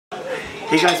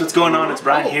Hey guys, what's going on? It's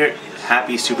Brian here.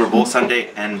 Happy Super Bowl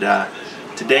Sunday, and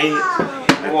today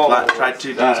I tried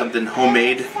to do something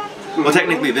homemade. Well,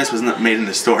 technically this was not made in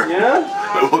the store,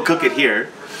 but we'll cook it here.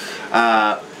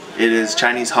 It is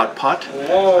Chinese hot pot.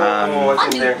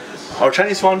 What's in there? Or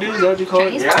Chinese fondue, is that what you call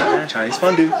it? Yeah, Chinese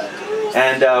fondue.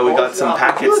 And we got some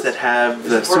packets that have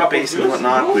the soup base and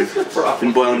whatnot. We've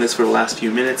been boiling this for the last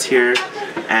few minutes here,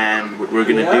 and what we're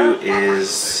gonna do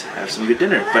is have some good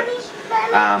dinner. But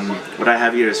what I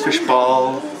have here is fish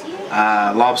ball,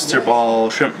 lobster ball,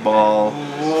 shrimp ball,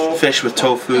 fish with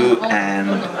tofu,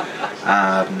 and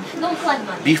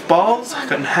beef balls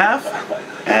cut in half,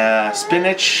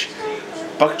 spinach,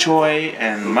 bok choy,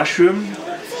 and mushroom,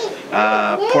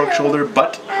 pork shoulder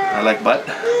butt, I like butt,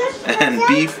 and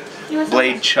beef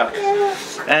blade chuck.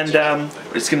 And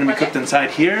it's going to be cooked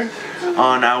inside here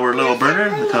on our little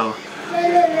burner. Look how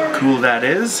cool that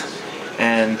is.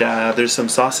 And there's some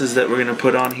sauces that we're going to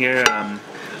put on here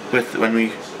with when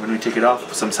we take it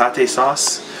off. Some satay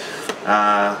sauce,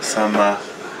 some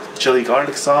chili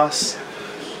garlic sauce,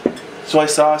 soy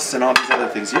sauce, and all these other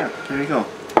things. Yeah, there you go.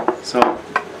 So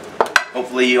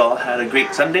hopefully you all had a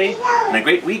great Sunday and a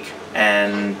great week,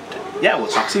 and yeah, we'll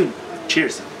talk soon.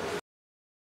 Cheers.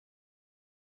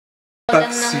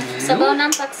 Sabaw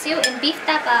ng paksiw and beef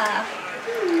tapa.